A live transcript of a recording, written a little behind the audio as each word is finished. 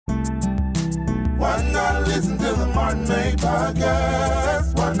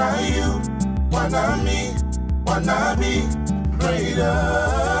Podcast. Why not you? Why not me? Why not be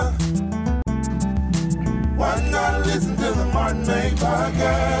greater? Why not listen to the Marc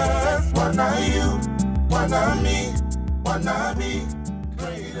Podcast? Why not you? Why not me? Why not be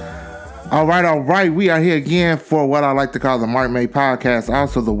greater? All right. We are here again for what I like to call the Marc Podcast,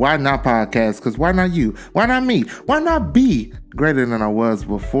 also the Why Not Podcast, because why not you? Why not me? Why not be greater than I was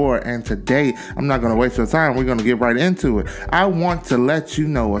before? And today, I'm not going to waste your time. We're going to get right into it. I want to let you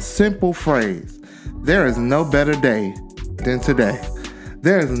know a simple phrase. There is no better day than today.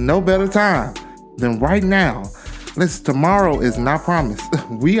 There is no better time than right now. Listen, tomorrow is not promised.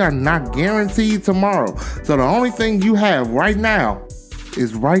 We are not guaranteed tomorrow. So the only thing you have right now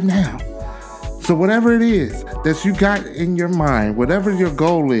is right now. So whatever it is that you got in your mind, whatever your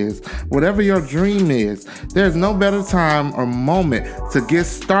goal is, whatever your dream is, there's no better time or moment to get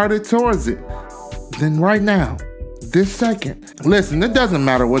started towards it than right now, this second. Listen, it doesn't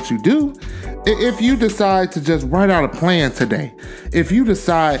matter what you do. If you decide to just write out a plan today, if you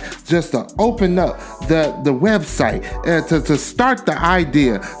decide just to open up the website, to start the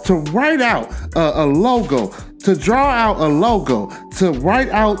idea, to write out a logo, to draw out a logo, to write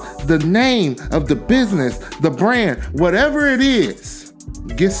out the name of the business, the brand, whatever it is,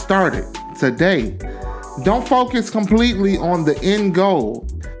 get started today. Don't focus completely on the end goal,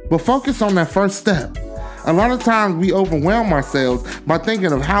 but focus on that first step. A lot of times we overwhelm ourselves by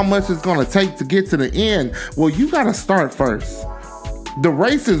thinking of how much it's going to take to get to the end. Well, you got to start first. The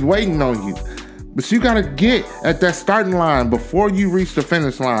race is waiting on you, but you got to get at that starting line before you reach the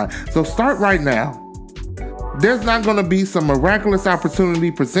finish line. So start right now. There's not going to be some miraculous opportunity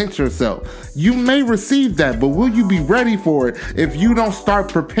present yourself. You may receive that, but will you be ready for it if you don't start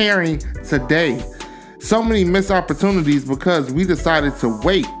preparing today? So many missed opportunities because we decided to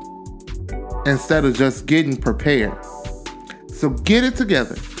wait instead of just getting prepared. So get it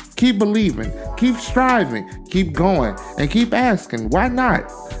together. Keep believing. Keep striving. Keep going. And keep asking, why not?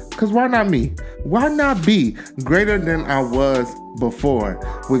 Because why not me? Why not be greater than I was before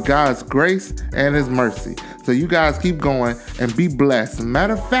with God's grace and His mercy? So you guys keep going and be blessed.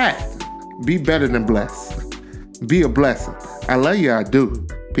 Matter of fact, be better than blessed. Be a blessing. I love you. I do.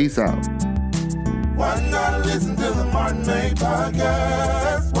 Peace out. Why not listen to the Marc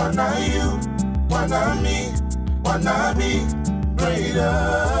Podcast? Why not you? Why not me? Why not be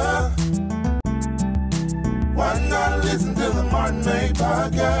greater? Why not listen to the Marc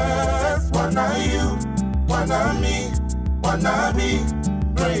Podcast? Why not you? Why not me? Why not be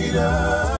greater?